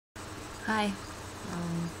Hi,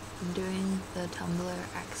 I'm doing the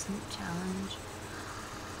Tumblr accent challenge.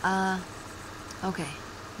 Okay,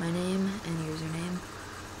 my name and username.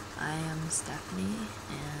 I am Stephanie,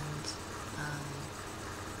 and,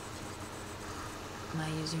 my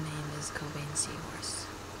username is Cobain Seahorse.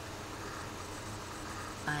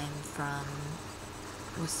 I'm from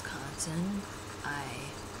Wisconsin.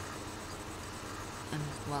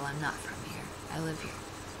 I'm not from here. I live here.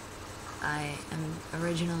 I am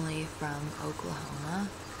originally from Oklahoma,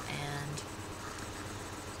 and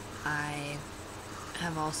I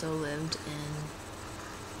have also lived in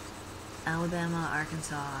Alabama,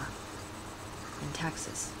 Arkansas, and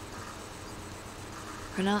Texas.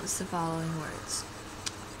 Pronounce the following words: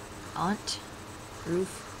 aunt,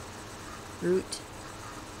 roof, root,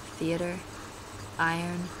 theater,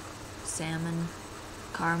 iron, salmon,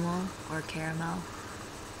 caramel or caramel,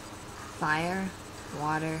 fire,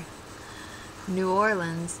 water, New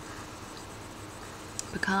Orleans,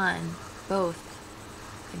 pecan, both,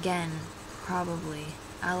 again, probably,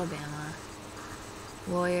 Alabama,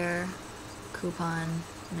 lawyer, coupon,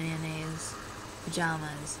 mayonnaise,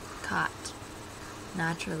 pajamas, cot,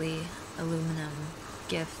 naturally, aluminum,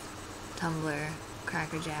 gift, tumbler,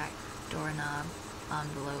 crackerjack, doorknob,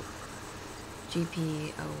 envelope,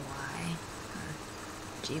 GPOY, or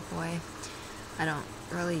G-boy. I don't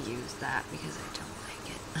really use that because I don't like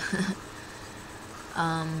it.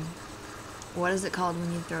 What is it called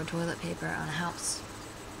when you throw toilet paper on a house?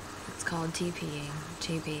 It's called TPing.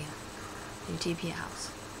 TP. You TP a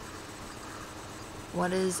house.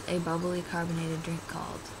 What is a bubbly carbonated drink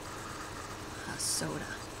called? A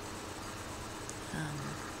soda.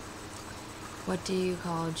 What do you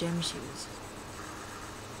call gym shoes?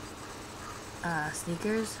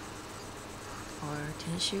 Sneakers? Or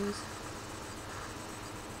tennis shoes?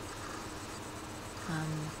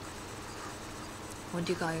 What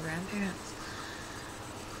do you call your grandparents?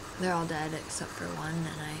 They're all dead except for one,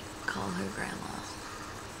 and I call her grandma.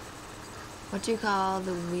 What do you call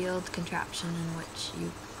the wheeled contraption in which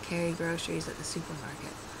you carry groceries at the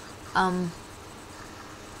supermarket? I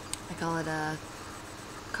call it a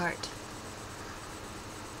cart.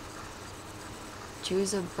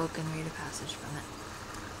 Choose a book and read a passage from it.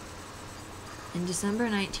 In December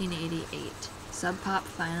 1988, Sub Pop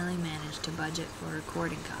finally managed to budget for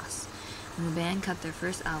recording costs, and the band cut their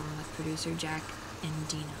first album with producer Jack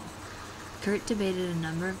Endino. Kurt debated a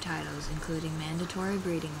number of titles, including Mandatory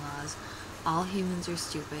Breeding Laws, All Humans Are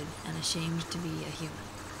Stupid, and Ashamed to Be a Human.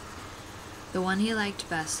 The one he liked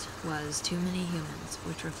best was Too Many Humans,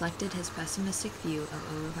 which reflected his pessimistic view of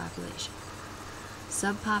overpopulation.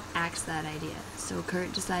 Sub Pop axed that idea, so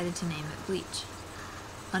Kurt decided to name it Bleach.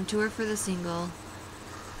 On tour for the single,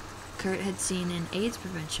 Kurt had seen an AIDS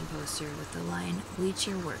prevention poster with the line, "Bleach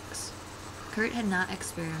your works." Kurt had not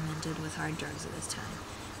experimented with hard drugs at this time,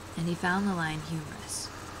 and he found the line humorous.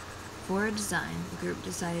 For a design, the group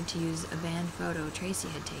decided to use a band photo Tracy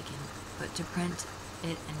had taken, but to print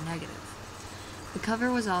it in negative. The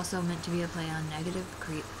cover was also meant to be a play on negative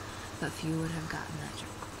creep, but few would have gotten that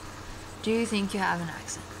joke. Do you think you have an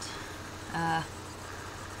accent?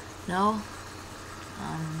 No.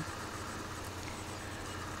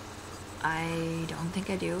 I don't think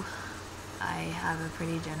I do. I have a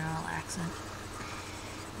pretty general accent.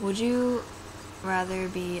 Would you rather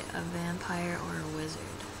be a vampire or a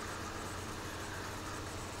wizard?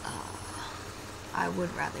 I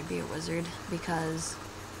would rather be a wizard because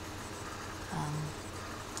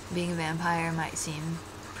being a vampire might seem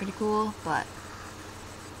pretty cool, but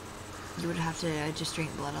you would have to just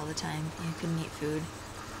drink blood all the time. You couldn't eat food.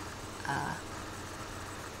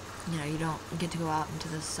 You don't get to go out into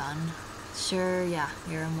the sun. Sure, yeah,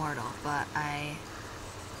 you're immortal, but I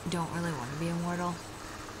don't really want to be immortal.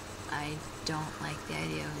 I don't like the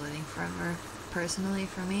idea of living forever, personally,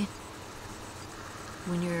 for me.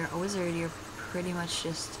 When you're a wizard, you're pretty much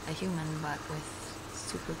just a human, but with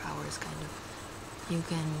superpowers, kind of. You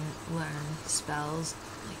can learn spells,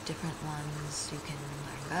 like different ones, you can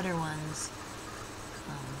learn better ones,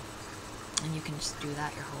 and you can just do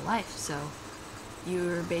that your whole life, so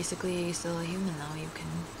you're basically still a human, though. You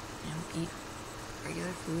can, eat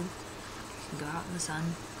regular food, you can go out in the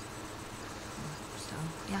sun, so,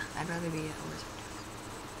 yeah, I'd rather be a wizard.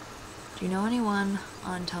 Do you know anyone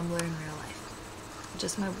on Tumblr in real life?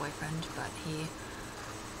 Just my boyfriend, but he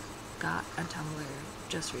got a Tumblr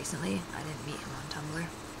just recently. I didn't meet him on Tumblr.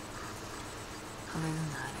 Other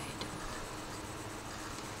than that, I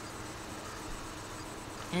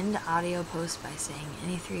don't. End audio post by saying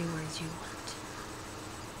any 3 words you want.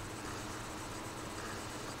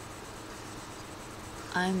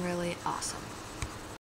 I'm really awesome.